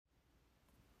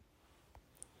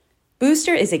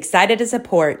Booster is excited to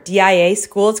support DIA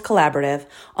Schools Collaborative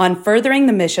on furthering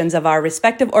the missions of our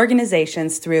respective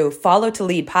organizations through Follow to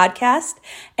Lead podcast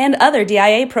and other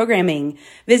DIA programming.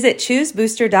 Visit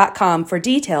choosebooster.com for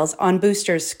details on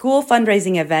Booster's school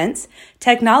fundraising events,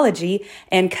 technology,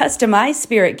 and customized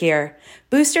spirit gear.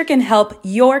 Booster can help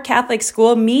your Catholic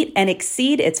school meet and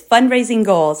exceed its fundraising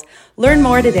goals. Learn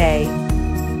more today.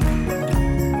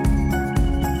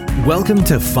 Welcome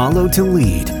to Follow to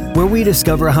Lead, where we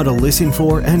discover how to listen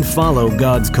for and follow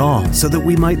God's call so that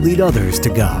we might lead others to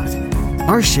God.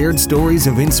 Our shared stories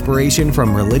of inspiration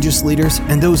from religious leaders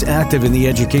and those active in the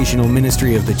educational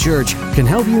ministry of the church can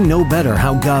help you know better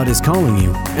how God is calling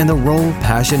you and the role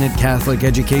passionate Catholic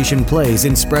education plays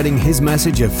in spreading His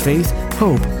message of faith,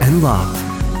 hope, and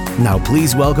love. Now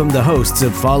please welcome the hosts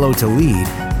of Follow to Lead,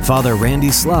 Father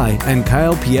Randy Sly and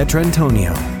Kyle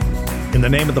Pietrantonio. In the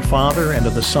name of the Father, and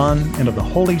of the Son, and of the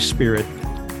Holy Spirit,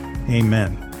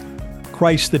 amen.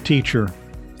 Christ the teacher,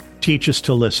 teach us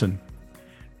to listen.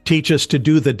 Teach us to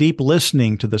do the deep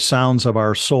listening to the sounds of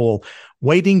our soul,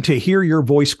 waiting to hear your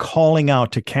voice calling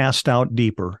out to cast out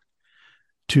deeper,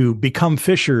 to become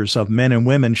fishers of men and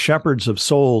women, shepherds of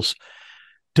souls,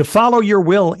 to follow your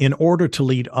will in order to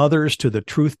lead others to the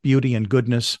truth, beauty, and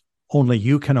goodness only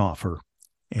you can offer.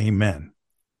 Amen.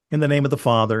 In the name of the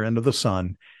Father, and of the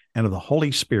Son, and of the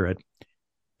Holy Spirit.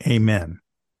 Amen.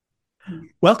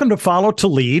 Welcome to Follow to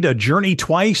Lead, a journey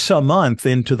twice a month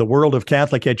into the world of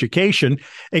Catholic education,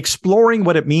 exploring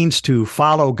what it means to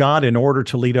follow God in order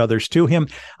to lead others to Him.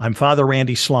 I'm Father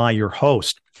Randy Sly, your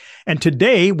host. And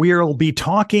today we'll be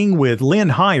talking with Lynn,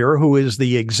 who is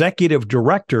the Executive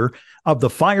Director of the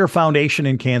Fire Foundation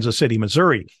in Kansas City,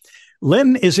 Missouri.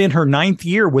 Lynn is in her 9th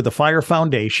year with the Fire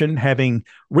Foundation, having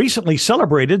recently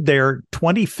celebrated their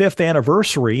 25th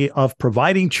anniversary of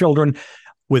providing children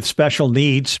with special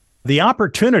needs the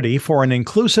opportunity for an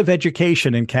inclusive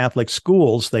education in Catholic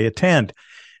schools they attend.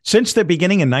 Since the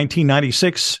beginning in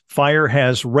 1996, Fire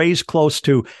has raised close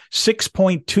to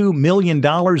 $6.2 million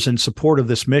in support of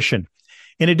this mission.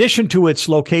 In addition to its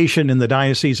location in the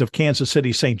Diocese of Kansas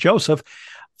City, St. Joseph,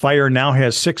 Fire now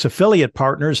has 6 affiliate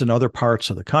partners in other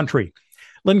parts of the country.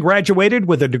 Lynn graduated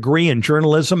with a degree in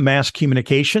journalism, mass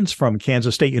communications from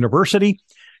Kansas State University.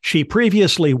 She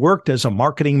previously worked as a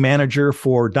marketing manager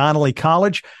for Donnelly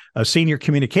College, a senior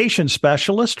communications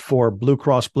specialist for Blue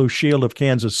Cross Blue Shield of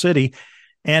Kansas City,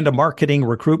 and a marketing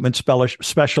recruitment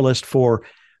specialist for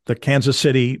the Kansas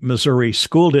City, Missouri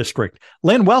School District.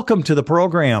 Lynn, welcome to the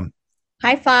program.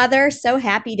 Hi, Father. So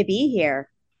happy to be here.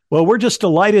 Well, we're just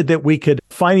delighted that we could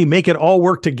finally make it all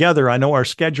work together. I know our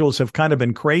schedules have kind of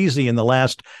been crazy in the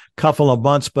last couple of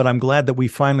months, but I'm glad that we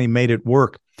finally made it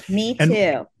work. Me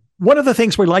too. One of the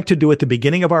things we like to do at the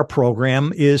beginning of our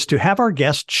program is to have our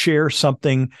guests share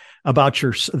something about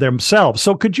themselves.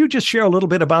 So could you just share a little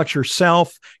bit about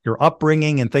yourself, your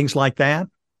upbringing, and things like that?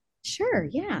 Sure,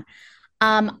 yeah.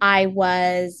 I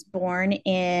was born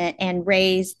and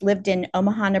lived in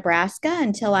Omaha, Nebraska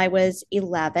until I was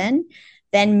 11.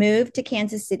 Then moved to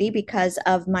Kansas City because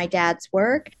of my dad's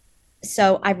work.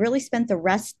 So I've really spent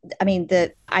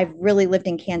I've really lived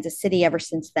in Kansas City ever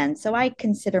since then. So I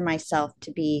consider myself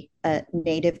to be a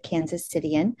native Kansas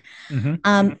Cityan.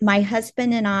 Mm-hmm. My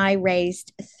husband and I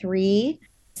raised 3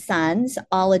 sons,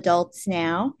 all adults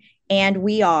now, and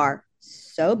we are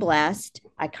so blessed.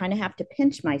 I kind of have to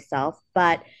pinch myself,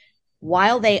 but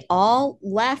while they all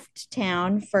left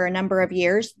town for a number of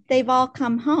years, they've all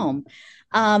come home.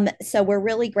 So we're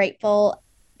really grateful,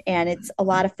 and it's a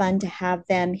lot of fun to have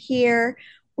them here.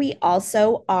 We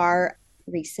also are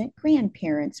recent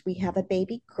grandparents. We have a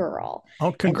baby girl.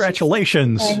 Oh,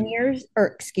 congratulations. 10 years, or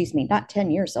excuse me, not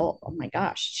 10 years old. Oh my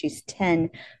gosh, she's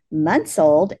 10 months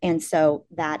old. And so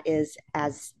that is,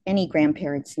 as any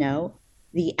grandparents know,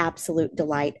 the absolute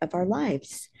delight of our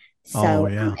lives. So,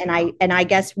 yeah. And I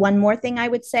guess one more thing I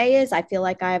would say is I feel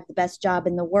like I have the best job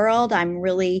in the world. I'm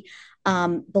really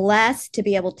blessed to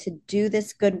be able to do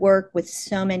this good work with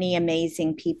so many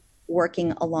amazing people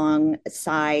working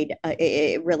alongside.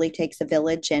 It really takes a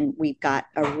village, and we've got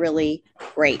a really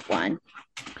great one.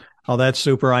 Oh, that's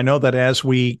super. I know that as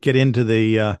we get into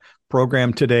the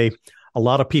program today, a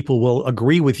lot of people will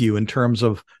agree with you in terms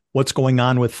of what's going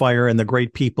on with Fire and the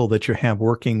great people that you have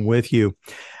working with you.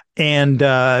 And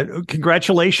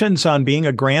congratulations on being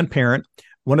a grandparent.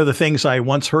 One of the things I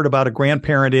once heard about a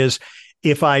grandparent is,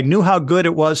 if I knew how good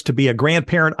it was to be a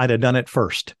grandparent, I'd have done it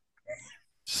first.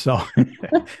 So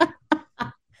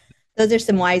those are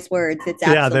some wise words. It's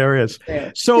yeah, there is.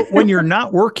 True. So when you're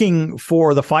not working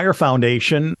for the Fire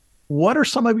Foundation, what are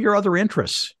some of your other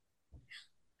interests?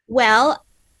 Well,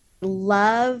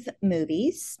 love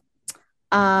movies.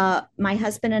 My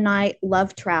husband and I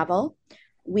love travel.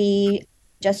 We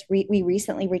we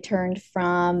recently returned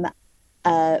from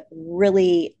a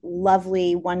really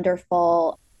lovely,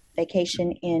 wonderful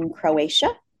vacation in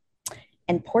Croatia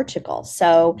and Portugal.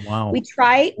 So Wow. we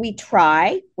try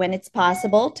when it's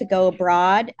possible to go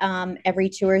abroad every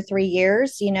 2 or 3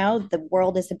 years. You know, the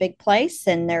world is a big place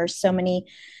and there's so many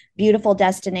beautiful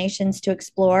destinations to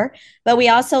explore. But we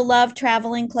also love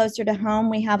traveling closer to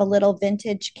home. We have a little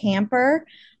vintage camper,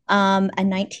 a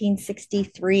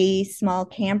 1963 small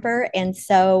camper, and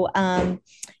so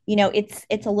you know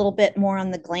it's a little bit more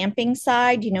on the glamping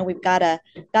side. You know, we've got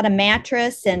a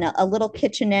mattress and a little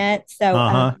kitchenette.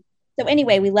 Uh-huh. So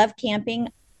anyway, we love camping.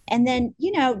 And then,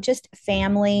 you know, just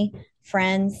family,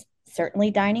 friends,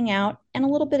 certainly dining out, and a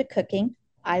little bit of cooking.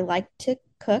 I like to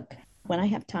cook when I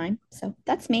have time. So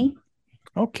that's me.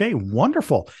 Okay,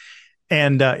 wonderful.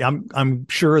 And I'm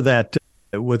sure that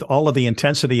with all of the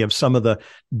intensity of some of the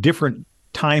different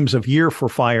times of year for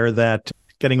fire, that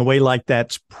getting away like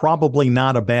that's probably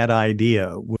not a bad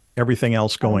idea with everything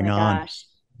else Oh going my on. gosh.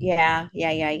 Yeah.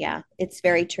 It's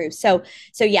very true. So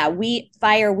yeah,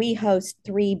 we host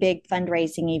three big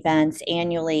fundraising events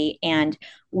annually, and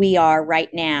we are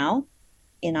right now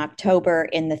in October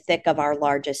in the thick of our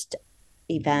largest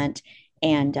event.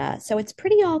 And so it's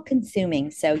pretty all consuming.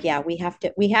 So yeah, we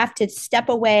have to step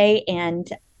away and,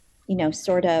 you know,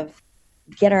 sort of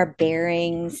get our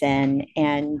bearings and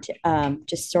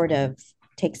just sort of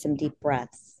take some deep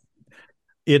breaths.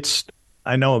 It's,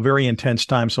 I know, a very intense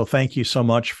time. So thank you so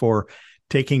much for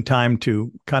taking time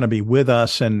to kind of be with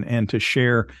us and to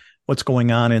share what's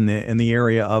going on in the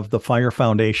area of the Fire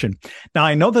Foundation. Now,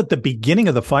 I know that the beginning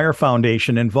of the Fire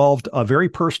Foundation involved a very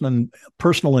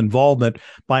personal involvement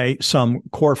by some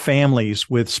core families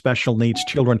with special needs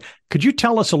children. Could you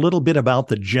tell us a little bit about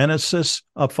the genesis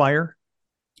of Fire?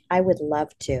 I would love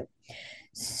to.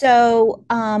 So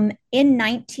in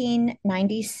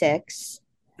 1996,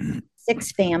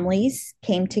 six families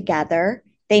came together.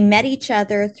 They met each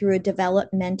other through a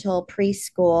developmental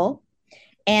preschool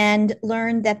and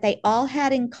learned that they all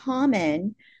had in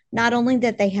common not only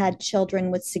that they had children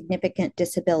with significant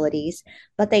disabilities,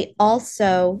 but they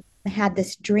also had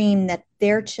this dream that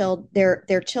their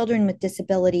children with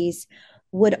disabilities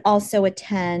would also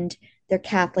attend their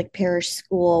Catholic parish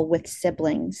school with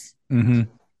siblings. Mm-hmm.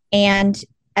 And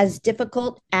as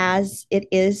difficult as it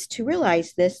is to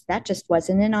realize this, that just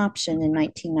wasn't an option in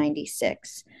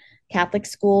 1996. Catholic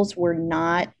schools were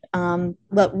not,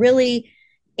 but really,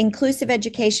 inclusive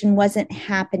education wasn't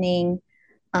happening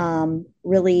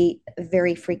really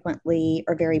very frequently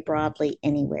or very broadly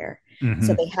anywhere. So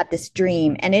Mm-hmm. they had this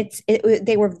dream, and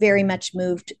they were very much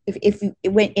moved. If it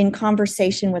went in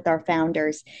conversation with our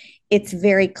founders, it's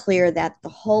very clear that the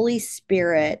Holy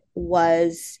Spirit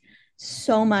was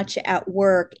so much at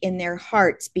work in their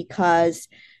hearts because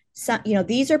you know,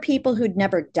 these are people who'd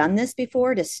never done this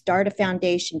before, to start a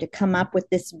foundation, to come up with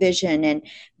this vision and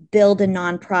build a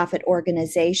nonprofit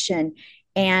organization.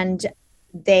 And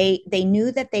they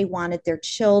knew that they wanted their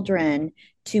children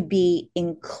to be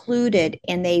included,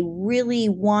 and they really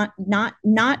want not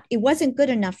it wasn't good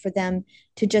enough for them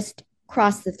to just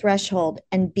cross the threshold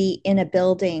and be in a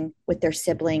building with their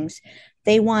siblings.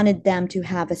 They wanted them to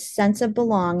have a sense of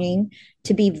belonging,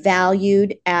 to be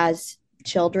valued as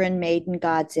children made in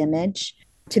God's image,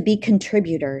 to be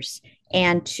contributors,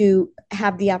 and to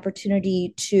have the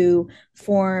opportunity to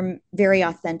form very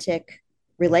authentic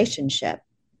relationship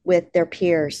with their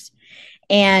peers.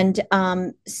 And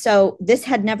so this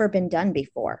had never been done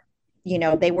before. You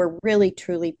know, they were really,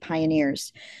 truly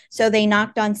pioneers. So they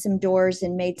knocked on some doors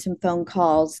and made some phone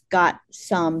calls, got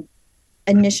some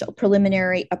initial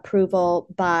preliminary approval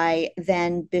by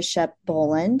then Bishop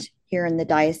Boland here in the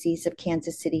Diocese of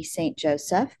Kansas City, St.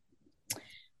 Joseph.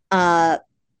 Uh,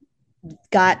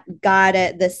 got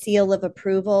the seal of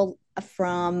approval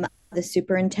from the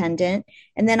superintendent,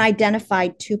 and then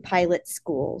identified two pilot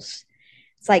schools.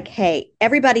 It's like, hey,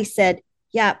 everybody said,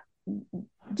 yeah,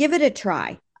 give it a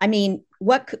try. I mean,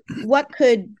 what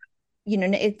could, you know,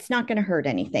 it's not going to hurt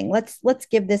anything. Let's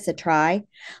give this a try,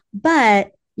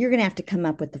 but you're going to have to come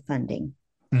up with the funding.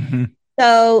 Mm-hmm.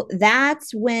 So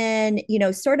that's when, you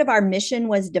know, sort of our mission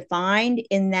was defined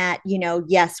in that, you know,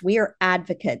 yes, we are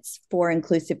advocates for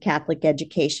inclusive Catholic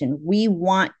education. We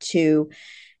want to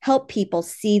help people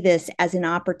see this as an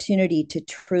opportunity to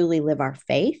truly live our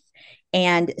faith,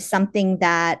 and something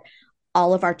that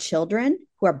all of our children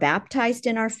who are baptized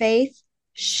in our faith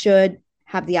should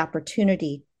have the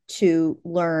opportunity to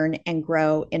learn and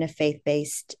grow in a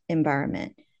faith-based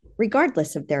environment,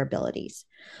 regardless of their abilities.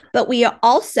 But we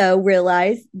also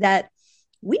realize that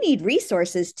we need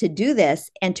resources to do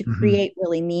this and to Mm-hmm. create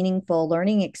really meaningful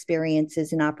learning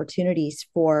experiences and opportunities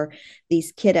for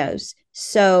these kiddos.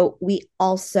 So we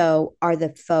also are the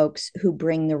folks who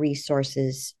bring the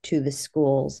resources to the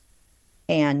schools,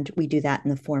 and we do that in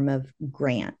the form of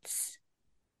grants.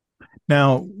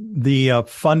 Now, the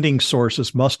funding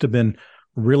sources must have been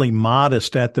really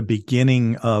modest at the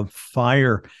beginning of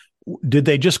FIRE. Did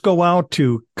they just go out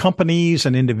to companies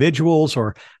and individuals,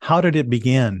 or how did it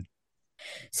begin?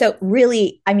 So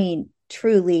really, I mean,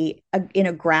 truly in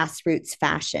a grassroots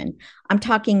fashion. I'm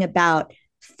talking about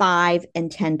 $5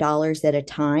 and $10 at a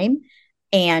time.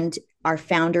 And our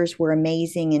founders were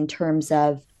amazing in terms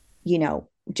of,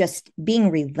 just being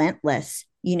relentless,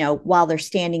 while they're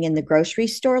standing in the grocery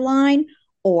store line,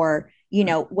 or,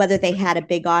 whether they had a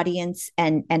big audience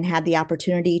and had the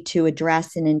opportunity to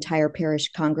address an entire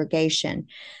parish congregation.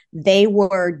 They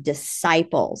were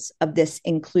disciples of this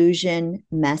inclusion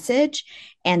message,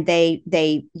 and they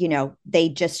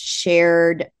just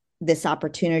shared this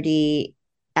opportunity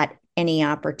at any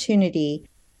opportunity.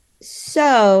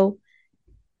 So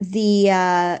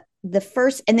the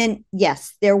first, and then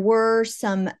yes, there were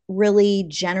some really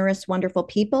generous, wonderful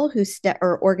people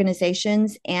or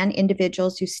organizations and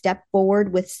individuals who stepped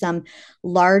forward with some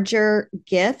larger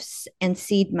gifts and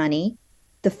seed money.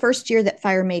 The first year that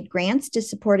FIRE made grants to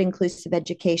support inclusive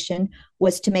education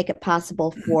was to make it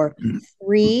possible for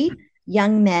 3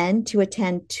 young men to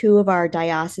attend 2 of our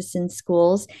diocesan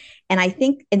schools. And I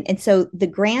think, and so the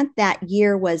grant that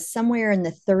year was somewhere in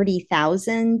the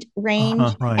 30,000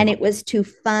 range. Right. And it was to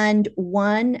fund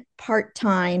 1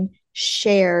 part-time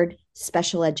shared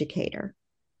special educator.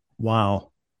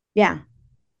 Wow. Yeah.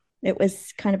 It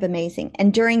was kind of amazing.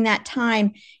 And during that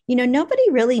time,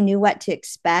 nobody really knew what to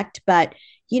expect, but,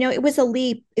 it was a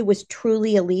leap. It was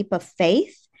truly a leap of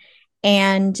faith.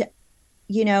 And,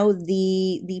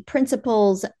 the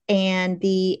principals and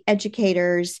the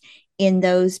educators in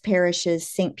those parishes,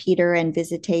 St. Peter and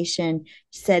Visitation,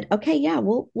 said, okay, yeah,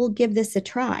 we'll give this a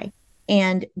try.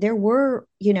 And there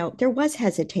was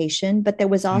hesitation, but there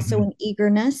was also an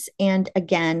eagerness. And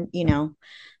again, the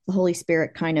Holy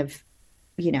Spirit kind of,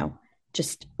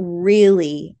 just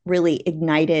really, really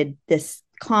ignited this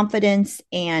confidence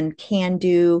and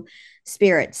can-do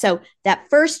spirit. So that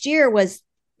first year was,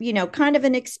 kind of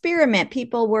an experiment.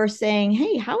 People were saying,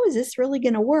 hey, how is this really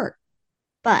going to work?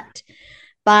 But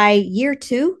by year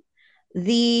 2,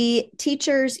 the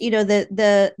teachers,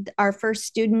 our first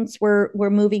students were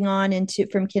moving on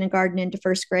from kindergarten into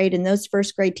first grade, and those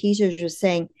first grade teachers were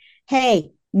saying,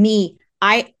 hey,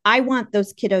 I want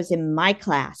those kiddos in my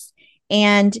class.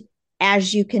 And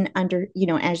as you can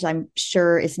as I'm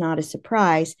sure is not a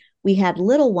surprise, we had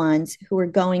little ones who were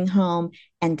going home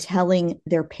and telling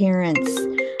their parents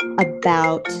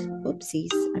about, oopsies,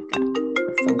 I've got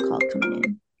a phone call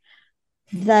coming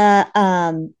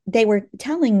in. They were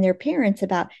telling their parents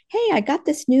about, hey, I got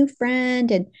this new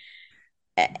friend. And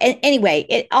anyway,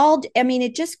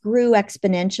 it just grew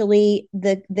exponentially.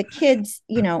 The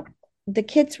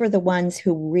kids were the ones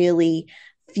who really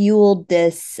fueled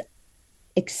this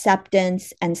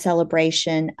acceptance and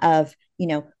celebration of,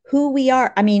 who we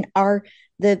are. I mean,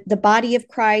 the body of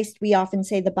Christ, we often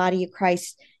say the body of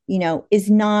Christ, is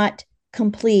not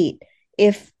complete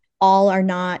if all are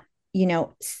not,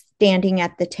 standing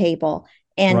at the table.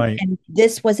 And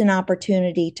this was an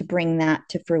opportunity to bring that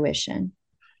to fruition.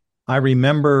 I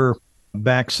remember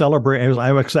back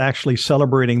I was actually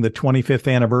celebrating the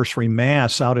 25th anniversary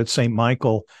Mass out at St.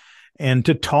 Michael, and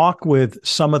to talk with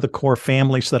some of the core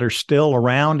families that are still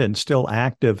around and still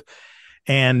active.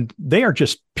 And they are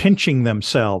just pinching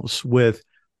themselves with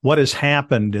what has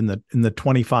happened in the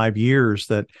 25 years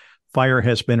that FIRE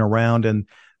has been around, and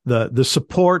the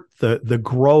support, the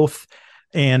growth.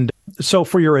 And so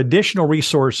for your additional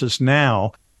resources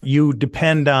now, you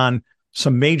depend on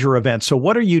some major events. So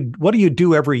what do you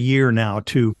do every year now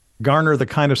to garner the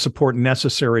kind of support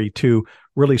necessary to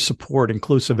really support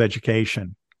inclusive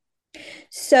education?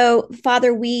 So,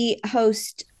 Father, we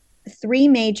host 3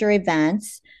 major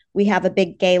events. We have a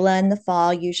big gala in the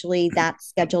fall, usually that's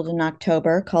scheduled in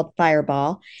October, called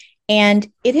Fireball.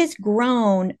 And it has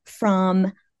grown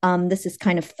from, this is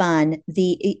kind of fun.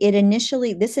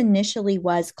 This initially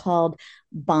was called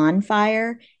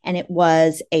Bonfire, and it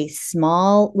was a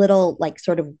small little, like,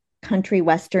 sort of country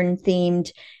western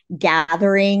themed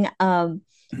gathering.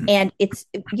 And it's,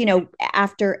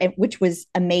 which was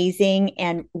amazing,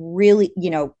 and really,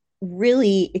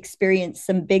 really experienced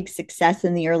some big success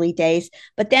in the early days.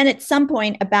 But then at some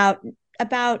point, about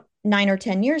 9 or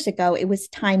 10 years ago, it was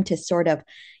time to sort of,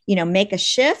 make a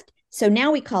shift. So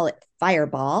now we call it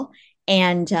Fireball.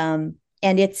 And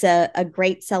And it's a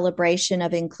great celebration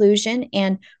of inclusion.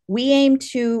 And we aim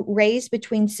to raise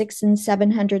between $600,000 and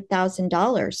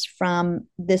 $700,000 from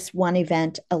this one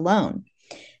event alone.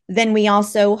 Then we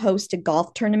also host a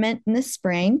golf tournament in the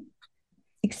spring.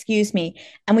 Excuse me.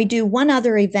 And we do one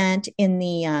other event in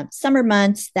the summer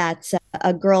months that's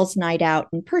a girls' night out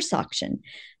and purse auction.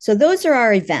 So those are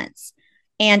our events.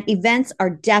 And events are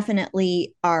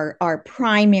definitely our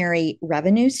primary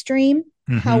revenue stream.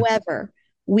 Mm-hmm. However,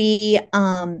 we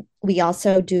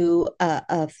also do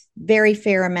a very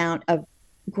fair amount of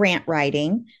grant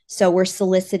writing. So we're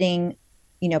soliciting,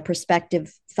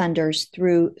 prospective funders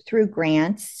through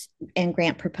grants and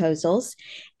grant proposals.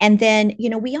 And then,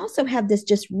 we also have this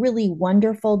just really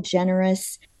wonderful,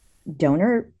 generous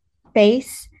donor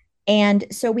base. And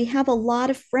so we have a lot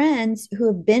of friends who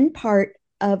have been part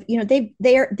of,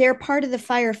 they're part of the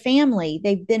Fire family.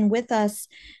 They've been with us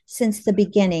since the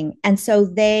beginning. And so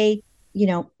they,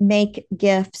 make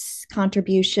gifts,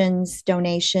 contributions,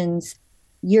 donations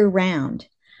year round.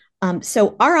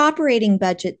 So our operating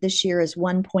budget this year is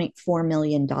 $1.4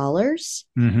 million.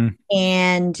 Mm-hmm.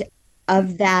 And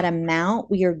of that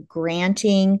amount, we are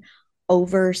granting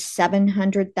over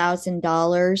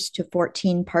 $700,000 to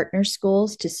 14 partner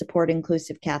schools to support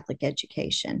inclusive Catholic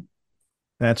education.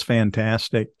 That's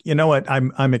fantastic. You know what?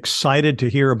 I'm excited to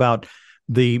hear about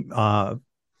the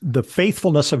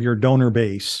faithfulness of your donor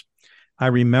base. I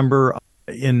remember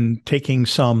in taking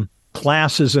some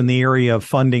classes in the area of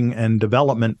funding and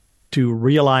development to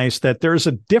realize that there's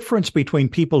a difference between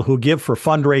people who give for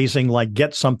fundraising, like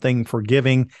Get Something for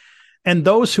Giving, and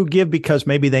those who give because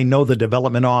maybe they know the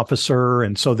development officer,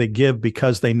 and so they give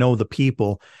because they know the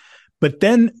people. But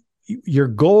then your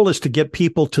goal is to get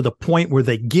people to the point where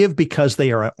they give because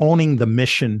they are owning the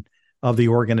mission of the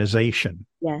organization.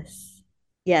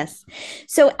 Yes.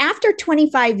 So after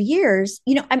 25 years,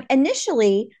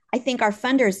 initially, I think our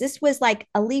funders, this was like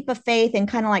a leap of faith and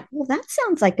kind of like, well, that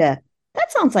sounds like a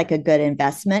good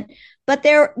investment. But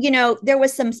there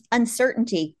was some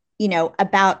uncertainty,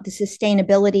 about the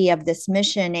sustainability of this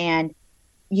mission and,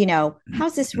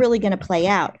 how's this really going to play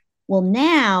out? Well,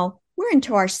 now we're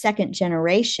into our second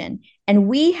generation and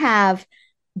we have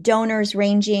donors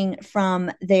ranging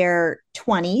from their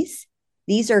 20s.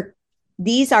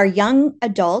 These are young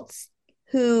adults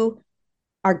who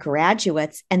are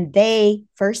graduates and they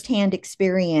firsthand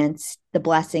experienced the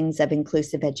blessings of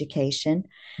inclusive education,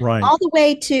 right? All the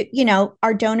way to,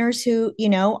 our donors who,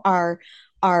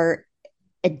 are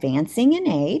advancing in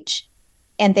age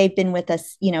and they've been with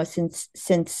us,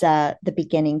 since the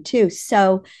beginning too.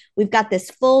 So we've got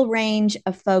this full range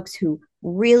of folks who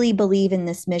really believe in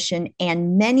this mission.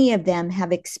 And many of them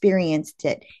have experienced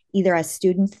it either as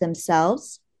students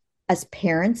themselves, as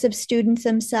parents of students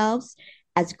themselves,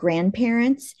 as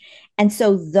grandparents. And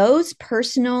so those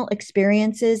personal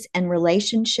experiences and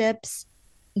relationships,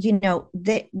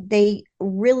 they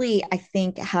really, I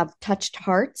think, have touched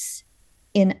hearts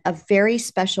in a very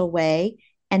special way.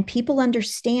 And people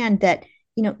understand that,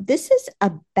 this is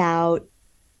about,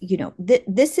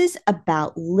 this is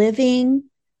about living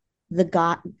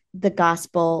the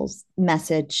gospel's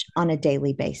message on a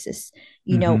daily basis.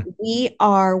 We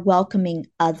are welcoming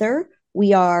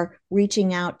we are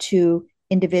reaching out to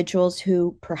individuals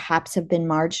who perhaps have been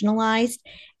marginalized,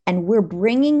 and we're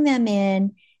bringing them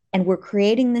in and we're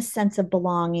creating this sense of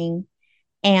belonging.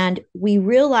 And we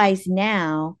realize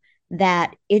now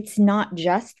that it's not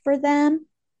just for them,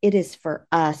 it is for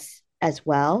us as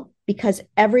well, because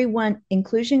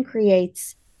inclusion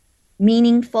creates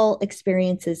meaningful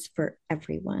experiences for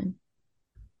everyone.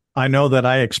 I know that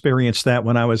I experienced that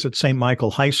when I was at St.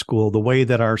 Michael High School, the way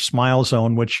that our SMILE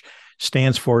zone, which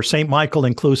stands for St. Michael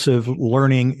Inclusive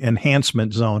Learning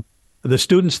Enhancement Zone, the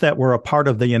students that were a part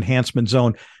of the enhancement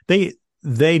zone,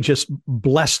 they just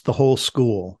blessed the whole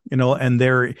school, and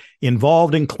they're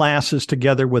involved in classes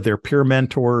together with their peer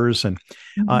mentors. And,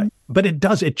 but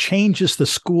it changes the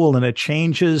school and it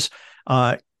changes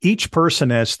each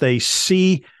person as they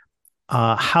see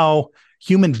how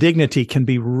human dignity can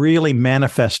be really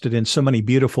manifested in so many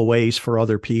beautiful ways for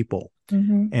other people.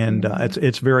 And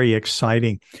it's very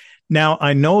exciting. Now,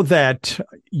 I know that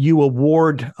you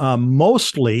award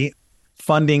mostly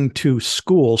funding to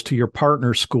schools, to your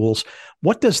partner schools.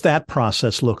 What does that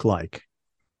process look like?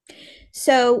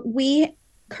 So we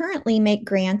currently make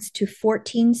grants to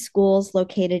 14 schools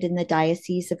located in the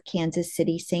Diocese of Kansas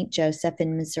City, St. Joseph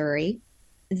in Missouri.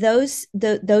 Those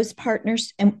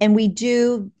partners, and we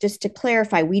do, just to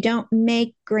clarify, we don't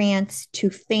make grants to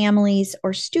families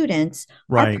or students.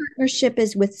 Right. Our partnership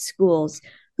is with schools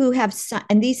who have,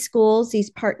 and these schools, these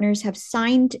partners have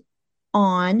signed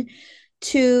on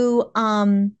to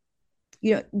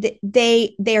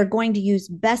they are going to use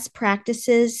best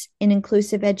practices in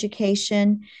inclusive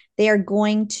education. They are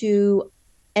going to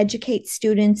educate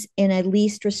students in a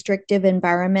least restrictive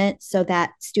environment so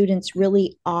that students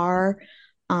really are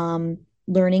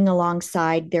learning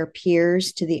alongside their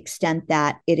peers to the extent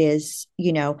that it is,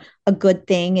 a good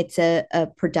thing. It's a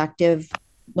productive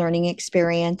learning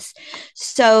experience.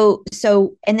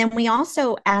 And then we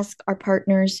also ask our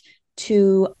partners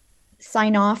to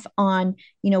sign off on,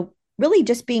 really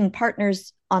just being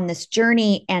partners on this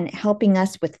journey and helping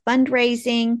us with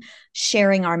fundraising,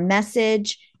 sharing our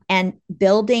message, and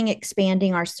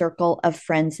expanding our circle of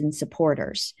friends and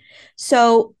supporters.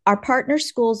 So our partner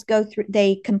schools go through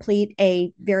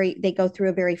a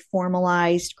very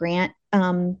formalized grant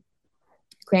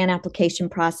application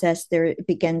process. There, it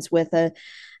begins with an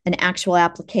actual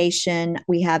application.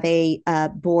 We have a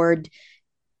board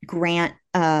grant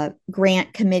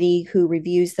committee who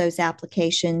reviews those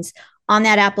applications. On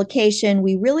that application,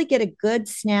 we really get a good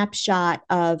snapshot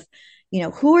of,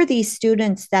 who are these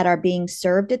students that are being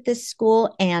served at this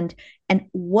school, and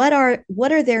what are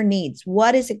their needs?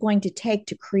 What is it going to take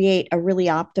to create a really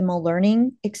optimal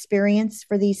learning experience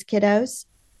for these kiddos?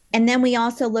 And then we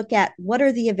also look at what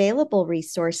are the available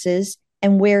resources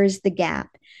and where is the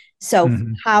gap? So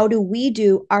how do we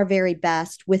do our very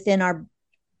best within our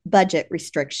budget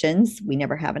restrictions? We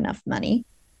never have enough money,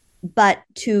 but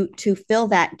to fill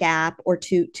that gap or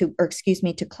to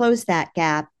close that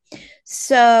gap.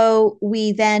 So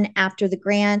we then, after the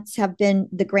grant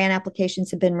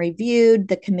applications have been reviewed,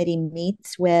 the committee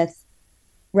meets with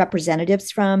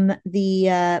representatives from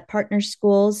the partner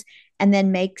schools and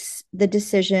then makes the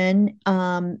decision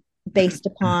based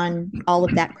upon all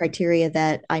of that criteria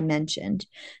that I mentioned.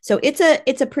 So it's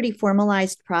a pretty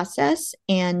formalized process,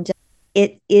 and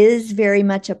it is very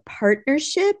much a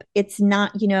partnership. It's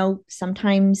not,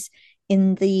 sometimes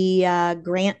in the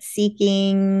grant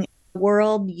seeking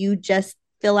world, you just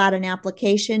fill out an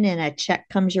application and a check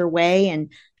comes your way,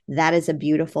 and that is a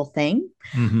beautiful thing.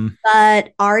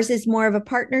 But ours is more of a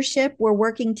partnership. We're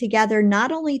working together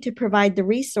not only to provide the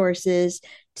resources,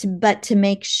 but to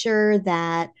make sure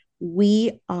that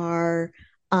we are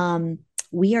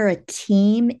a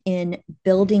team in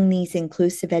building these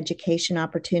inclusive education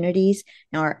opportunities.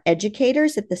 Now, our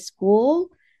educators at the school,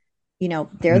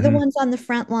 they're the ones on the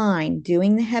front line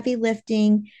doing the heavy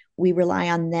lifting. We rely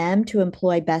on them to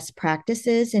employ best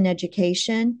practices in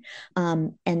education.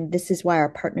 And this is why our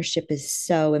partnership is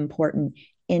so important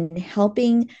in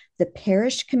helping the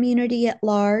parish community at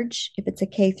large, if it's a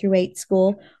K-8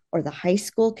 school, or the high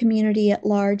school community at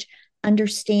large,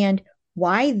 understand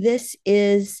why this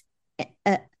is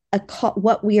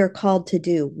what we are called to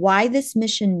do, why this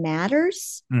mission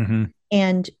matters,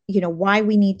 and why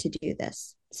we need to do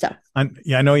this. So I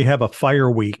know you have a fire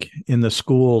week in the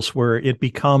schools where it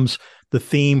becomes the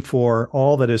theme for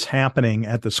all that is happening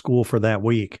at the school for that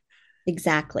week.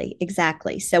 Exactly.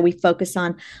 So we focus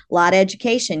on a lot of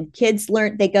education. Kids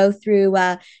they go through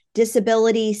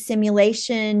disability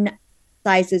simulation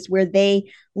exercises where they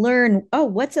learn,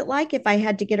 what's it like if I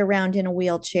had to get around in a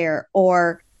wheelchair,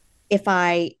 or if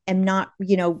I am not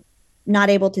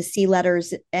able to see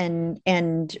letters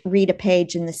and read a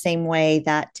page in the same way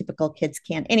that typical kids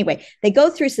can. Anyway, they go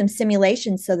through some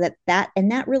simulations so that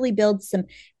really builds some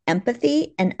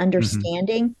empathy and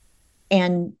understanding.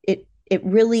 And it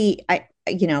really,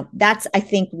 that's, I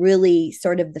think, really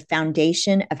sort of the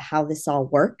foundation of how this all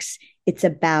works. It's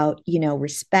about,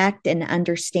 respect and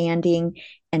understanding,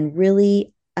 and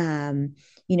really,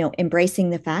 embracing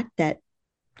the fact that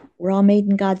we're all made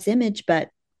in God's image, but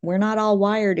we're not all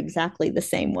wired exactly the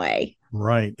same way.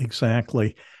 Right,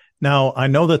 exactly. Now, I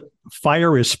know that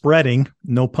fire is spreading,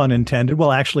 no pun intended.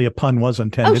 Well, actually, a pun was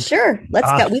intended. Oh, sure.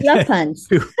 Let's go. We love puns.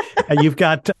 You've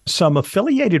got some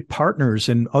affiliated partners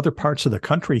in other parts of the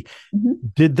country.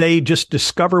 Did they just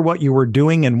discover what you were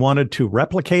doing and wanted to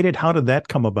replicate it? How did that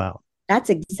come about?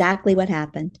 That's exactly what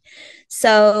happened.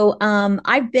 So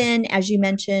I've been, as you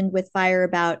mentioned, with fire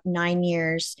about 9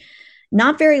 years.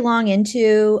 Not very long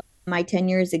into my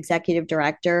tenure as executive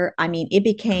director, it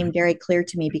became very clear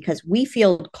to me, because we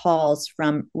field calls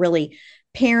from really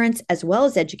parents as well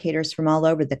as educators from all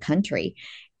over the country.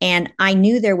 And I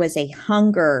knew there was a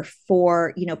hunger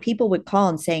for, people would call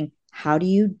and saying, how do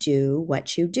you do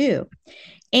what you do?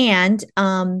 And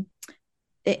I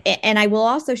will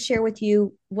also share with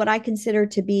you what I consider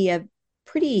to be a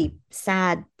pretty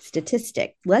sad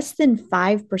statistic. Less than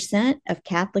 5% of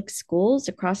Catholic schools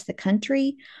across the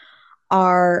country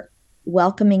are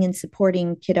welcoming and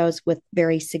supporting kiddos with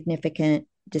very significant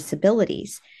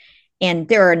disabilities. And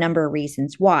there are a number of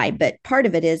reasons why, but part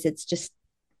of it is it's just,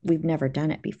 we've never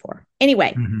done it before.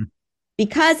 Anyway,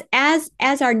 because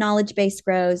as our knowledge base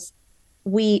grows,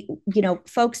 we,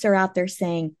 folks are out there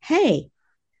saying, hey,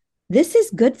 this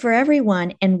is good for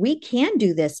everyone and we can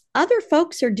do this. Other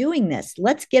folks are doing this.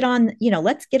 Let's get on,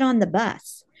 let's get on the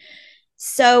bus.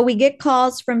 So we get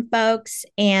calls from folks,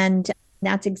 and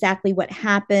that's exactly what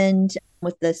happened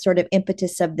with the sort of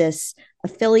impetus of this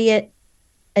affiliate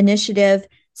initiative.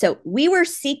 So we were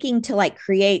seeking to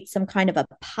create some kind of a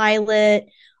pilot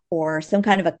or some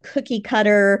kind of a cookie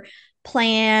cutter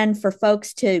plan for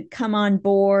folks to come on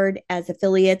board as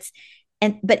affiliates.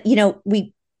 But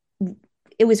it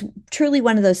was truly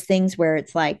one of those things where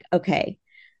it's like, okay,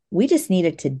 we just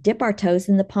needed to dip our toes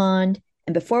in the pond.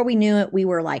 And before we knew it, we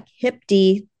were hip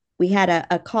deep. We had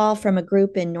a call from a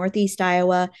group in Northeast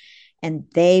Iowa, and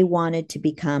they wanted to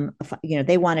become,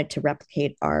 they wanted to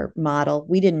replicate our model.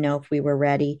 We didn't know if we were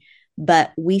ready,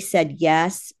 but we said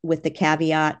yes with the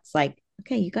caveats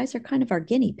okay, you guys are kind of our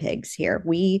guinea pigs here.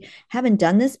 We haven't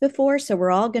done this before, so we're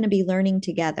all going to be learning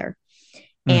together.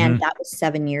 And that was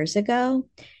 7 years ago.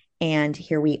 And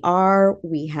here we are.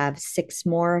 We have six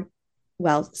more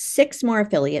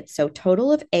affiliates. So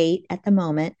total of 8 at the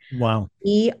moment. Wow.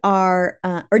 We are,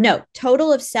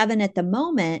 total of 7 at the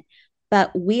moment,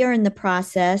 but we are in the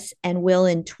process and will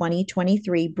in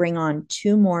 2023 bring on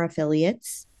 2 more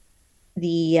affiliates.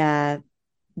 The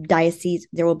diocese,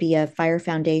 there will be a Fire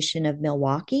Foundation of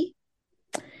Milwaukee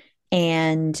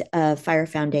and a Fire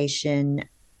Foundation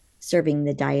serving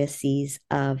the Diocese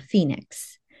of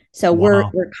Phoenix. So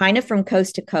Wow. we're kind of from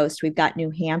coast to coast. We've got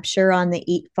New Hampshire on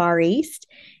the far east,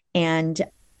 and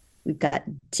we've got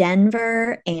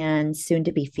Denver and soon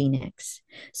to be Phoenix.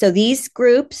 So these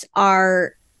groups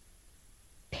are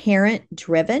parent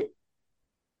driven.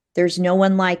 There's no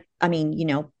one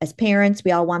as parents,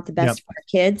 we all want the best for our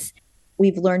kids.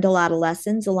 We've learned a lot of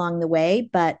lessons along the way,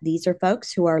 but these are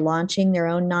folks who are launching their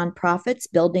own nonprofits,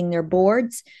 building their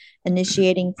boards,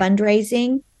 initiating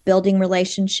fundraising, building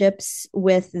relationships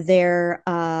with their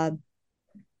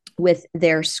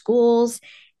schools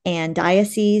and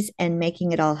dioceses, and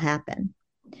making it all happen.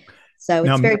 So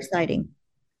it's very exciting.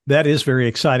 That is very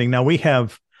exciting. Now we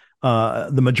have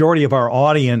the majority of our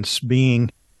audience being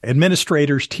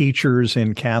administrators, teachers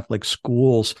in Catholic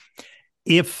schools.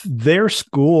 If their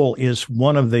school is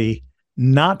one of the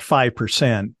not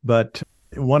 5%, but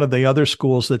one of the other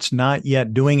schools that's not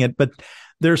yet doing it, but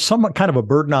there's somewhat kind of a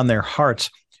burden on their hearts,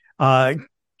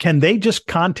 can they just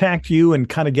contact you and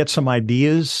kind of get some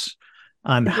ideas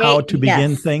on how to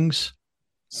begin things?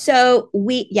 So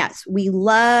we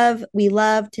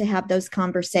love to have those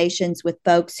conversations with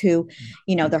folks who,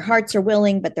 their hearts are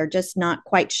willing, but they're just not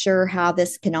quite sure how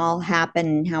this can all happen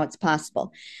and how it's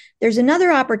possible. There's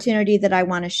another opportunity that I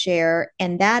want to share,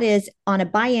 and that is on a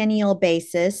biennial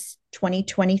basis.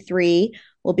 2023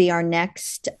 will be our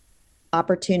next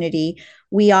opportunity.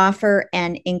 We offer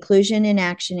an Inclusion in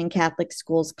Action in Catholic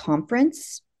Schools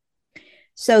conference.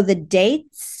 So the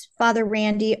dates, Father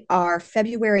Randy, are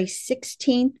February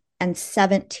 16th and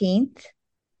 17th.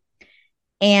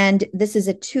 And this is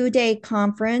a 2-day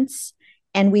conference,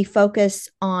 and we focus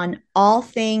on all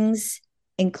things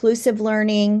inclusive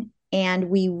learning, and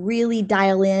we really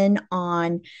dial in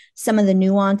on some of the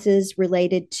nuances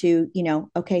related to,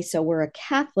 okay, so we're a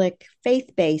Catholic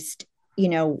faith-based,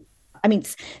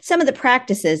 some of the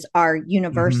practices are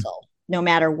universal, no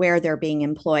matter where they're being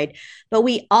employed. But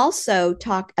we also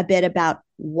talk a bit about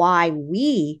why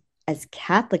we as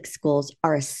Catholic schools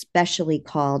are especially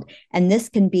called. And this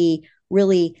can be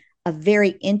really a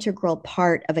very integral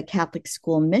part of a Catholic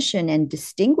school mission and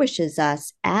distinguishes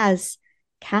us as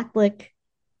Catholic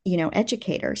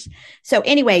educators. So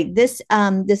anyway, this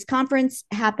conference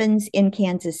happens in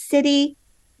Kansas City,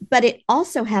 but it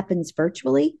also happens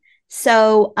virtually.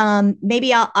 So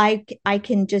maybe I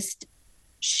can just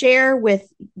share with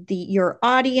your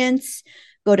audience.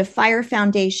 Go to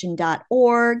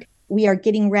firefoundation.org. We are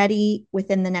getting ready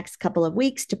within the next couple of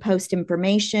weeks to post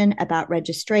information about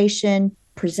registration,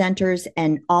 presenters,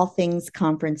 and all things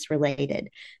conference related.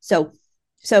 So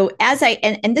as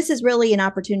and this is really an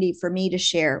opportunity for me to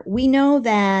share. We know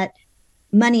that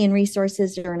money and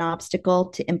resources are an obstacle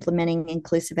to implementing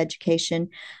inclusive education,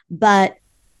 but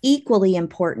equally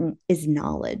important is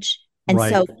knowledge. And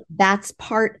so that's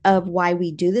part of why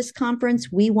we do this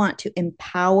conference. We want to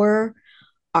empower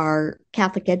our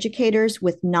Catholic educators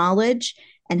with knowledge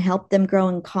and help them grow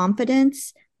in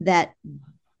confidence that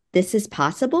this is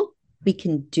possible. We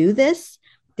can do this.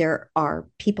 There are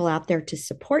people out there to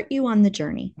support you on the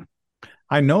journey.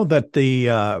 I know that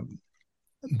the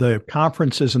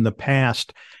conferences in the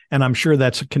past, and I'm sure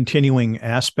that's a continuing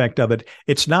aspect of it,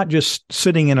 it's not just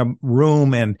sitting in a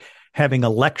room and having a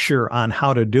lecture on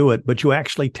how to do it, but you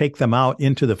actually take them out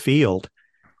into the field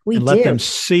and let them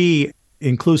see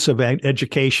inclusive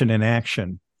education in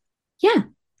action. Yeah.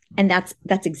 And that's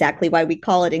exactly why we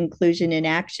call it inclusion in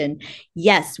action.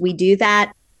 Yes, we do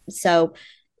that. So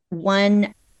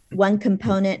one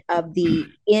component of the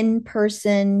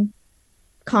in-person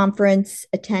conference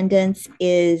attendance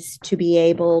is to be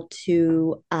able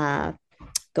to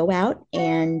go out,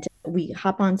 and we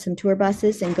hop on some tour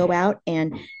buses and go out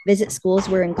and visit schools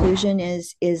where inclusion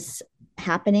is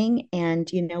happening. And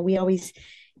we always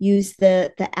use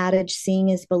the adage, seeing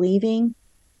is believing.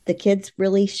 The kids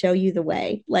really show you the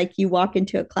way. Like, you walk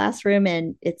into a classroom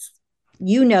and it's,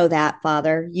 that,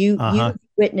 Father, you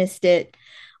witnessed it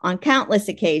on countless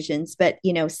occasions, but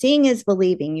seeing is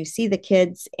believing. You see the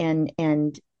kids, and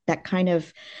that kind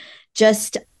of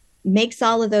just makes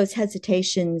all of those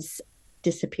hesitations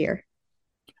disappear.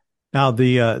 Now,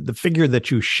 the figure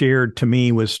that you shared to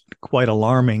me was quite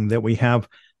alarming, that we have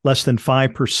less than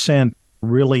 5%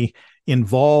 really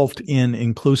involved in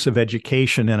inclusive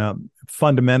education in a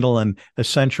fundamental and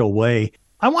essential way.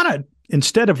 I want to,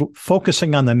 instead of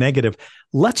focusing on the negative,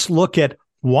 let's look at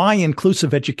why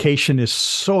inclusive education is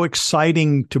so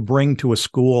exciting to bring to a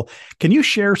school. Can you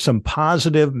share some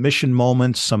positive mission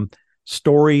moments, some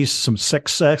stories, some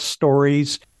success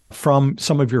stories from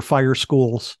some of your fire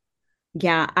schools?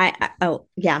 Yeah.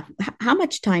 Yeah. How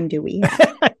much time do we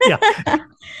have? Yeah.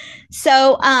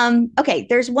 So, okay,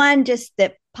 there's one just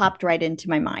that popped right into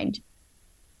my mind.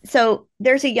 So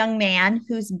there's a young man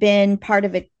who's been part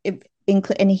of it,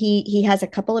 and he has a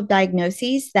couple of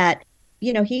diagnoses that,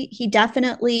 he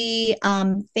definitely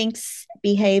thinks,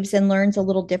 behaves, and learns a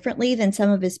little differently than some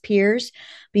of his peers.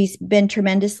 But he's been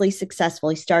tremendously successful.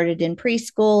 He started in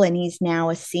preschool and he's now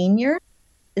a senior.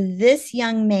 This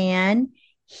young man,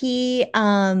 he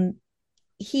had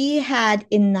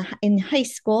in high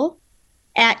school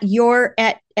at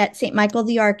St. Michael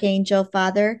the Archangel,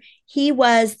 Father, he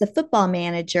was the football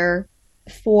manager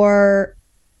for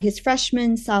his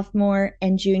freshman, sophomore,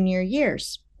 and junior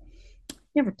years.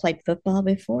 Never played football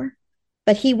before,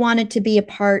 but he wanted to be a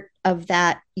part of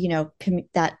that,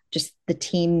 that just the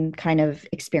team kind of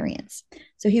experience.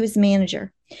 So he was the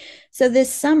manager. So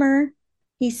this summer,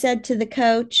 he said to the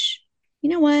coach, "You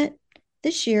know what?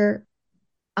 This year,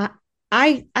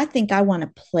 I think I want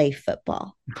to play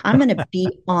football. I'm going to be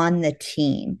on the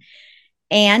team."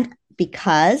 And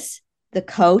because the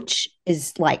coach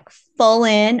is like full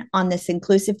in on this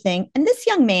inclusive thing, and this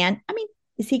young man, I mean,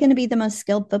 is he going to be the most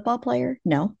skilled football player?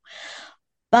 No.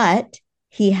 But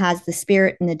he has the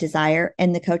spirit and the desire.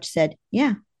 And the coach said,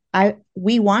 "Yeah,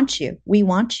 we want you. We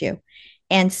want you."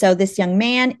 And so this young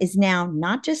man is now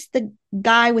not just the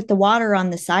guy with the water on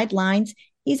the sidelines.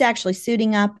 He's actually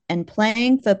suiting up and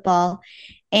playing football.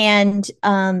 And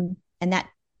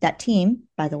that team,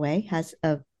 by the way, has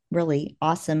a really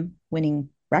awesome winning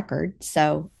record.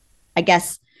 So I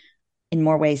guess in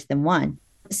more ways than one.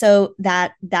 So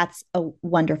that's a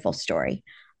wonderful story.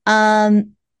 I'll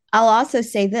also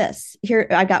say this here.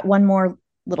 I got one more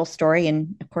little story,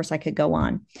 and of course I could go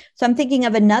on. So I'm thinking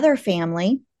of another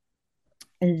family.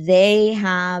 They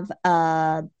have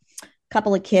a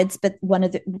couple of kids, but one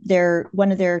of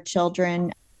their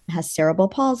children has cerebral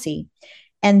palsy,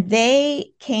 and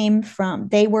they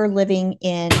were living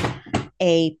in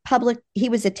he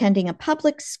was attending a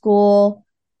public school,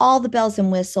 all the bells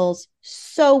and whistles,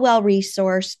 so well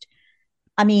resourced.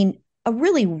 I mean, a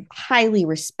really highly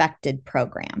respected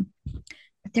program.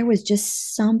 But there was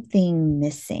just something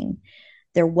missing.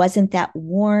 There wasn't that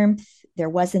warmth. There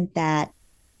wasn't that,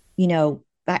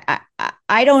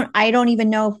 I don't even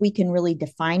know if we can really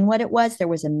define what it was. There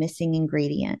was a missing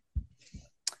ingredient.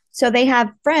 So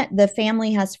the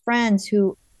family has friends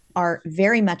who are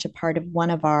very much a part of one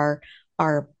of our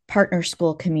partner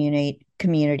school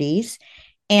communities.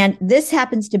 And this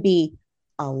happens to be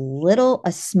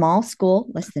a small school,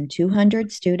 less than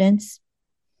 200 students.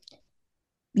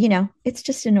 It's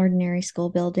just an ordinary school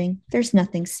building. There's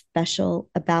nothing special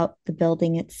about the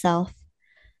building itself.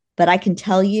 But I can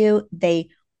tell you, they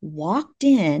walked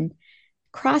in,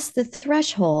 crossed the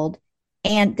threshold,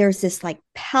 and there's this like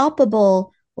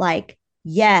palpable, like,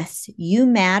 yes, you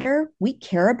matter. We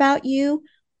care about you.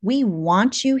 We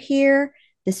want you here.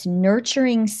 This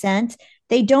nurturing sense.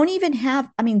 They don't have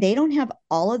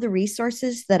all of the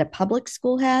resources that a public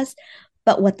school has,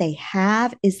 but what they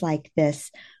have is like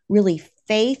this really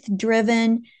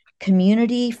faith-driven,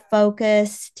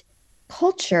 community-focused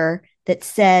culture that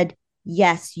said,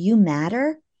 yes, you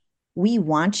matter. We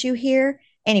want you here.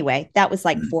 Anyway, that was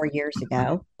like 4 years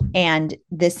ago. And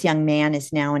this young man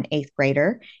is now an eighth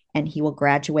grader, and he will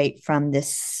graduate from this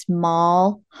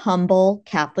small, humble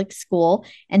Catholic school,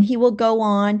 and he will go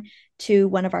on to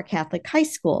one of our Catholic high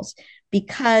schools.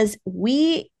 Because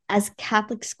we, as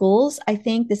Catholic schools, I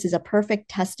think this is a perfect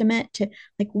testament to,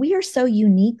 like, we are so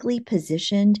uniquely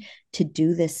positioned to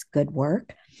do this good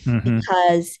work.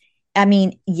 Because, I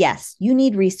mean, yes, you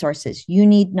need resources, you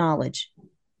need knowledge,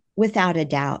 without a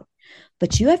doubt,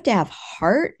 but you have to have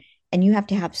heart and you have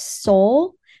to have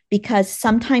soul, because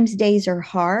sometimes days are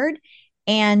hard.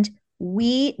 And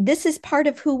this is part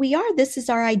of who we are. This is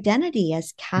our identity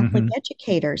as Catholic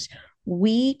educators.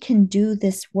 We can do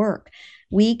this work.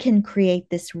 We can create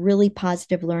this really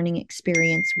positive learning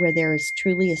experience where there is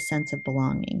truly a sense of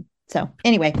belonging. So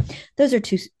anyway, those are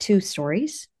two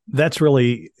stories.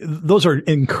 Those are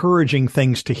encouraging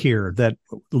things to hear, that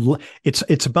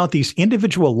it's about these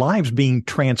individual lives being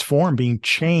transformed, being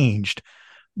changed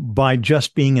by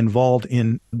just being involved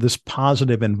in this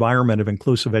positive environment of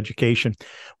inclusive education.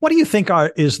 What do you think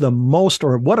what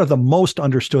are the most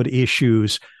understood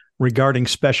issues regarding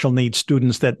special needs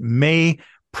students that may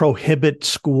prohibit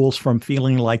schools from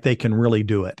feeling like they can really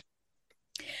do it?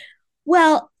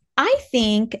 Well, I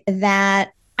think that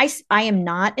I am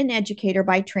not an educator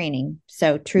by training,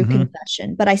 so true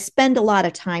confession, but I spend a lot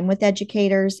of time with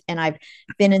educators, and I've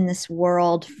been in this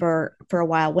world for a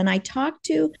while. When I talk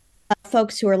to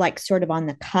folks who are sort of on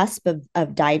the cusp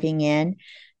of diving in,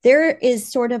 there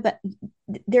is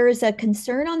a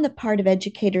concern on the part of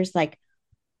educators, like,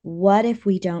 what if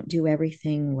we don't do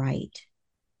everything right?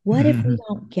 What if we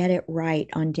don't get it right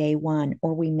on day one,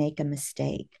 or we make a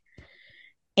mistake?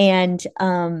 And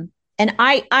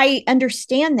I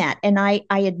understand that, and I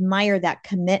admire that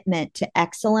commitment to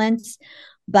excellence.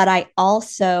 But I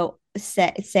also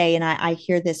say, and I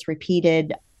hear this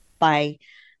repeated by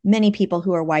many people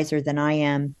who are wiser than I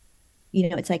am,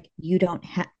 it's like,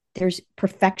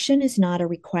 perfection is not a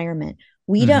requirement.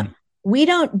 We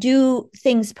don't do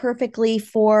things perfectly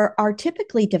for our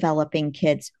typically developing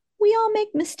kids. We all make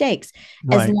mistakes.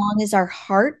 Right. As long as our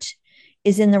heart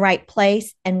is in the right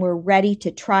place and we're ready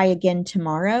to try again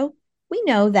tomorrow, we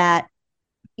know that,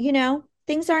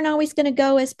 things aren't always going to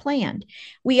go as planned.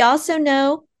 We also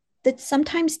know that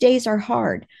sometimes days are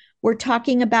hard. We're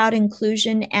talking about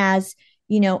inclusion as,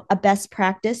 a best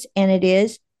practice, and it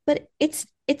is, but it's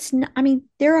not,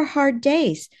 there are hard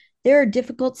days. There are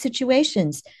difficult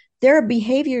situations. There are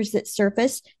behaviors that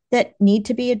surface that need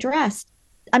to be addressed.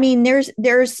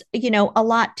 There's a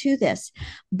lot to this,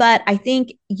 but I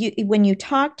think when you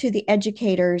talk to the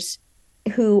educators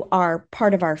who are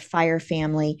part of our FIRE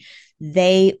family,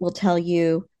 they will tell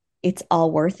you it's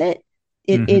all worth it.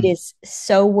 It is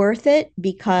so worth it,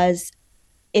 because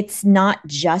it's not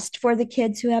just for the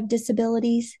kids who have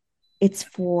disabilities. It's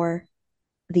for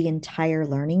the entire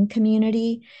learning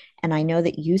community. And I know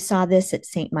that you saw this at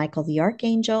St. Michael the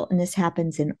Archangel, and this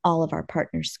happens in all of our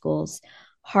partner schools.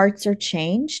 Hearts are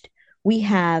changed. We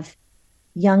have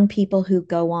young people who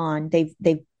go on,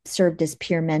 they've served as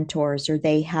peer mentors, or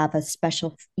they have a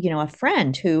special, a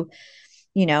friend who,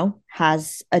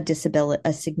 has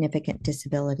a significant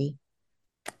disability.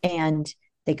 And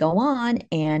they go on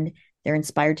and they're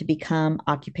inspired to become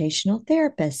occupational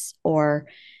therapists, or,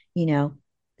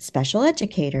 special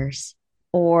educators,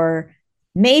 or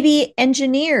maybe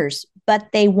engineers, but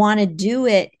they want to do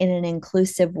it in an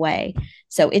inclusive way.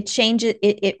 So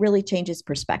it really changes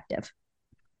perspective.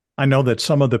 I know that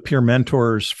some of the peer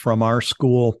mentors from our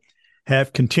school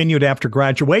have continued after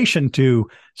graduation to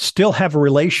still have a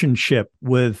relationship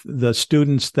with the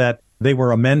students that they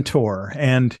were a mentor.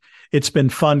 And it's been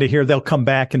fun to hear. They'll come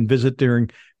back and visit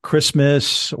during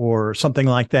Christmas or something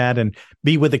like that, and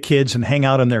be with the kids and hang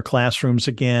out in their classrooms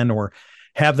again, or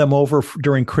have them over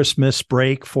during Christmas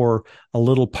break for a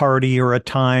little party or a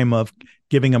time of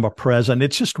giving them a present.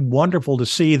 It's just wonderful to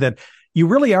see that you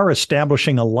really are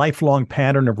establishing a lifelong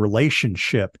pattern of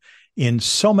relationship in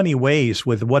so many ways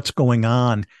with what's going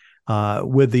on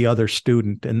with the other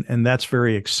student. And that's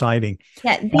very exciting.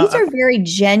 Yeah, these are very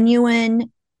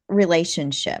genuine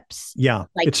relationships. Yeah,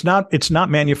 it's not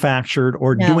manufactured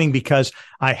or doing because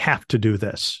I have to do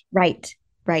this. Right.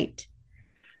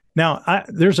 Now,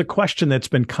 there's a question that's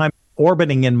been kind of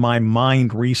orbiting in my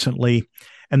mind recently,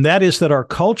 and that is that our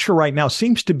culture right now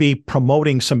seems to be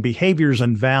promoting some behaviors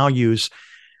and values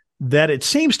that it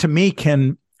seems to me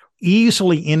can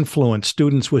easily influence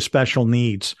students with special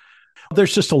needs.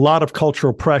 There's just a lot of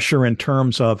cultural pressure in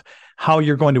terms of how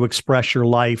you're going to express your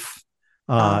life,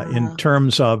 in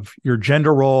terms of your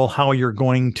gender role, how you're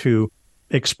going to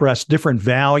express different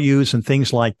values and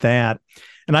things like that.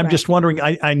 And I'm Right. just wondering,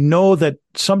 I know that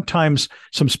sometimes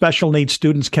some special needs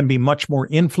students can be much more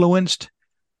influenced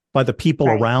by the people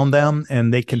Right. around them,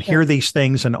 and they can Sure. hear these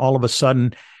things and all of a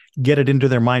sudden get it into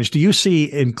their minds. Do you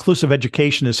see inclusive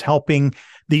education as helping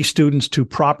these students to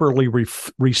properly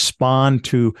respond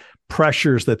to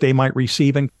pressures that they might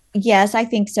receive? Yes, I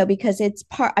think so, because it's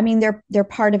part, I mean, they're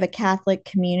part of a Catholic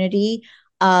community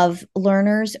of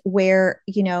learners where,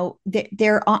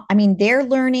 I mean, they're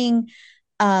learning,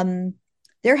 um,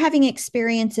 they're having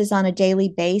experiences on a daily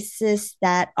basis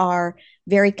that are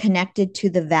very connected to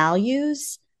the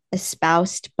values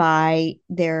espoused by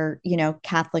their,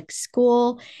 Catholic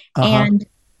school. Uh-huh. And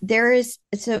there is,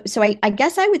 so I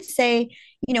guess I would say,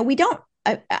 we don't,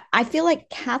 I feel like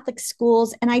Catholic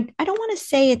schools, and I don't want to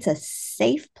say it's a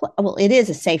safe well, it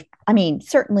is a safe, I mean,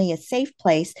 certainly a safe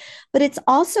place, but it's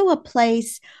also a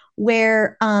place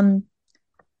where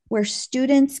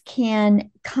students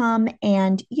can come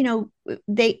and,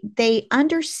 they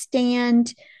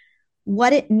understand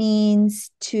what it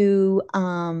means to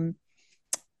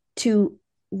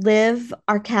live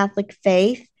our Catholic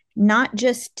faith, not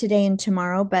just today and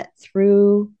tomorrow, but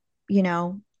through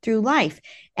life.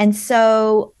 And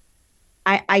so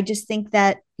I just think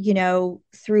that,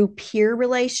 through peer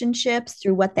relationships,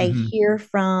 through what they Mm-hmm. hear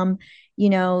from,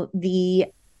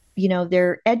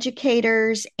 their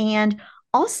educators, and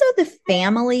also the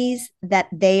families that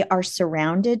they are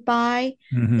surrounded by,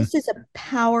 Mm-hmm. this is a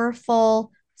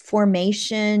powerful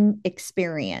formation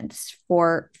experience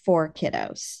for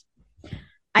kiddos.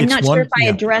 I'm It's not sure if I yeah.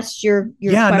 addressed your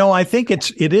Yeah, question. no, I think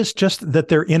it is just that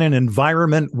they're in an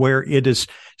environment where it is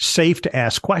safe to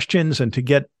ask questions and to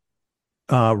get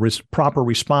proper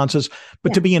responses,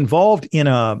 but to be involved in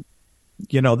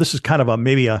this is kind of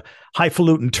maybe a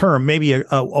highfalutin term, maybe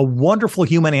a wonderful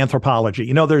human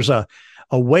anthropology. There's a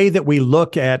way that we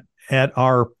look at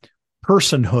our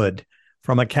personhood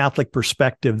from a Catholic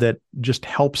perspective that just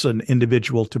helps an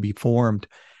individual to be formed.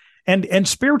 And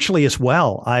spiritually as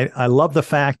well. I love the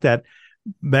fact that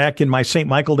back in my St.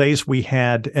 Michael days, we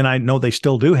had, and I know they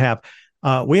still do have,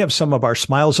 we have some of our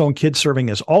Smile Zone kids serving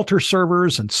as altar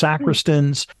servers and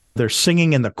sacristans. They're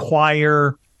singing in the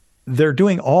choir. They're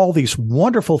doing all these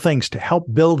wonderful things to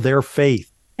help build their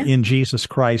faith in Jesus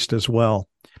Christ as well.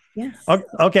 Yes.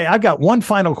 Okay, I've got one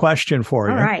final question for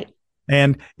you. All right.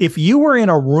 And if you were in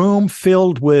a room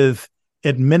filled with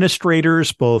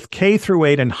administrators, both K through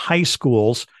 8 and high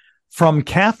schools from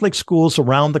Catholic schools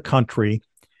around the country,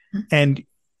 and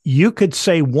you could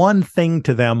say one thing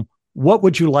to them, what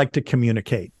would you like to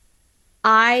communicate?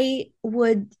 I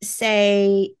would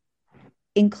say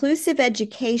inclusive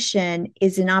education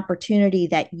is an opportunity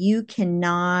that you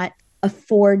cannot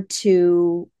afford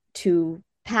to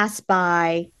pass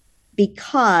by,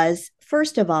 because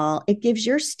first of all, it gives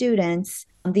your students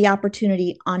the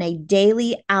opportunity on a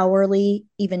daily, hourly,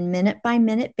 even minute by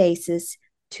minute basis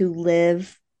to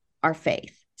live our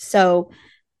faith. So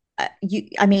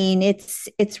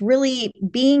it's really,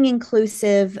 being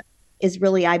inclusive is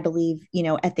really, I believe,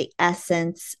 at the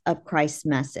essence of Christ's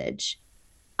message.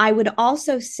 I would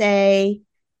also say,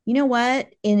 you know what,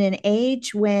 in an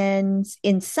age when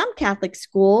in some Catholic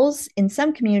schools, in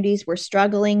some communities, we're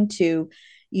struggling to,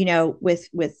 with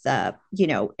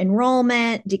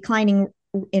enrollment, declining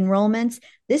enrollments,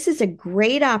 this is a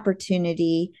great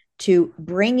opportunity to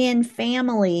bring in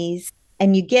families,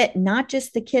 and you get not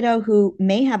just the kiddo who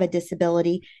may have a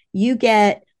disability, you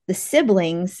get the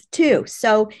siblings too.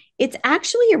 So it's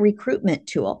actually a recruitment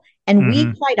tool. And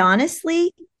we, quite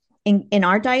honestly, in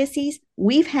our diocese,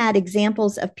 we've had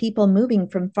examples of people moving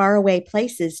from faraway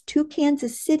places to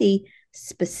Kansas City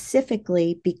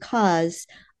specifically because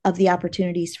of the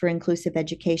opportunities for inclusive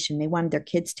education. They wanted their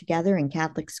kids together in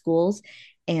Catholic schools.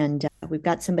 And we've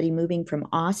got somebody moving from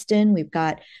Austin. We've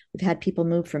had people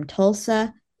move from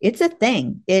Tulsa. It's a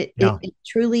thing. It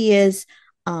truly is,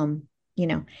 and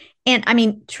I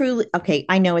mean, truly, okay,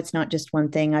 I know it's not just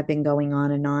one thing. I've been going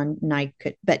on, and I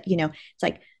could, but it's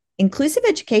like inclusive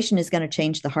education is going to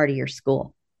change the heart of your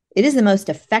school. It is the most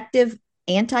effective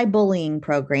anti-bullying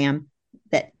program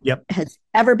that has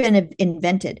ever been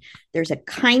invented. There's a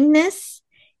kindness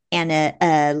and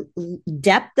a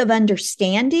depth of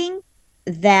understanding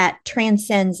that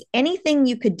transcends anything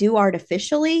you could do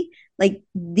artificially, like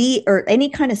or any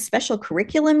kind of special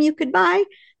curriculum you could buy.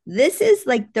 This is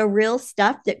like the real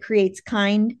stuff that creates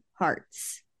kind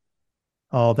hearts.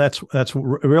 Oh, that's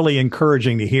really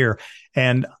encouraging to hear.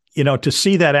 And, to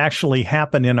see that actually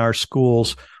happen in our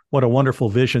schools, what a wonderful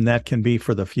vision that can be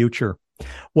for the future.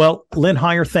 Well, Lynn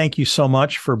Heyer, thank you so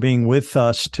much for being with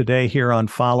us today here on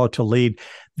Follow to Lead.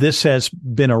 This has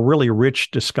been a really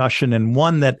rich discussion and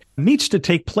one that needs to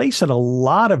take place in a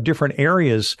lot of different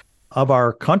areas of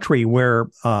our country where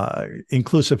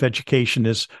inclusive education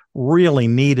is really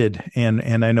needed,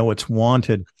 and I know it's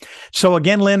wanted. So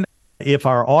again, Lynn, if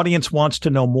our audience wants to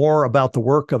know more about the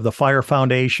work of the Fire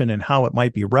Foundation and how it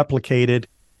might be replicated,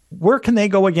 where can they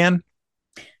go again?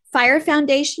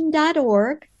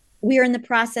 Firefoundation.org. We are in the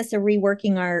process of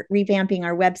revamping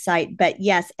our website, but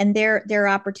yes, and there are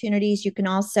opportunities. You can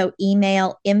also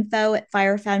email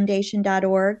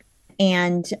info@firefoundation.org,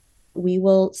 and we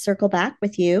will circle back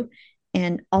with you.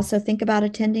 And also think about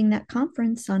attending that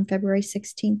conference on February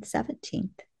 16th,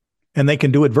 17th. And they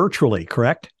can do it virtually,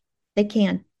 correct? They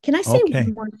can. Can I say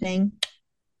one more thing?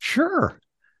 Sure.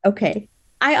 Okay.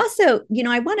 I also,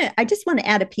 I just want to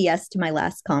add a PS to my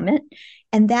last comment,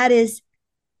 and that is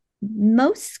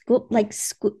most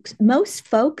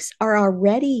folks are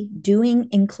already doing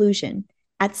inclusion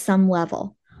at some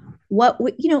level.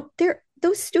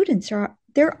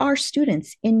 There are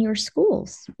students in your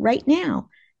schools right now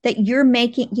that you're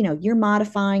making, you're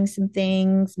modifying some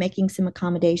things, making some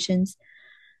accommodations.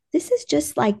 This is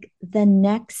just like the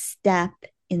next step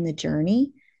in the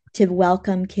journey to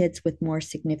welcome kids with more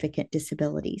significant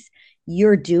disabilities.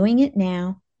 You're doing it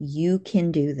now. You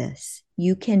can do this.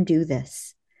 You can do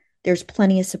this. There's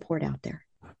plenty of support out there.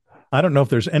 I don't know if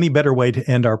there's any better way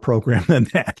to end our program than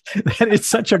that. That is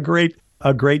such a great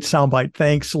soundbite.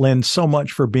 Thanks, Lynn, so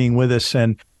much for being with us,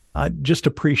 and I just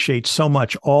appreciate so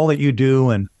much all that you do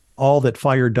and all that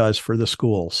Fire does for the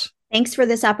schools. Thanks for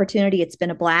this opportunity. It's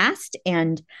been a blast,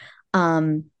 and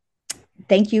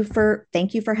thank you for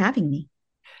having me.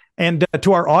 And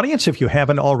to our audience, if you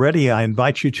haven't already, I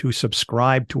invite you to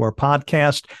subscribe to our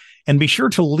podcast and be sure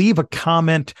to leave a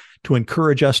comment to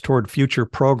encourage us toward future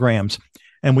programs.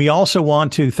 And we also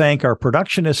want to thank our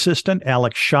production assistant,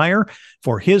 Alex Shire,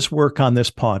 for his work on this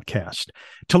podcast.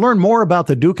 To learn more about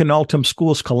the Duke and Altum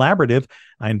Schools Collaborative,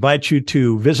 I invite you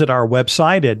to visit our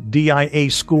website at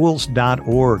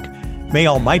diaschools.org. May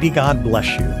Almighty God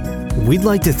bless you. We'd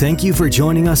like to thank you for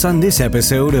joining us on this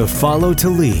episode of Follow to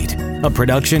Lead, a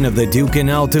production of the Duke and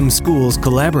Altum Schools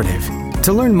Collaborative.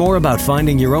 To learn more about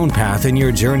finding your own path in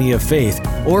your journey of faith,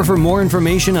 or for more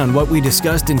information on what we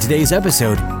discussed in today's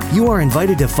episode, you are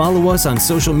invited to follow us on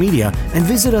social media and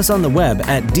visit us on the web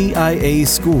at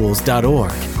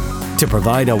diaschools.org. To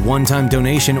provide a one-time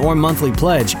donation or monthly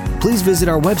pledge, please visit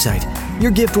our website.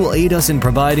 Your gift will aid us in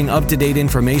providing up-to-date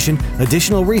information,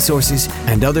 additional resources,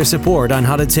 and other support on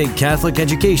how to take Catholic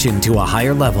education to a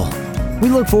higher level. We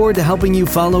look forward to helping you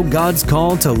follow God's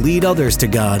call to lead others to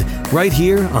God right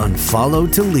here on Follow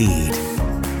to Lead.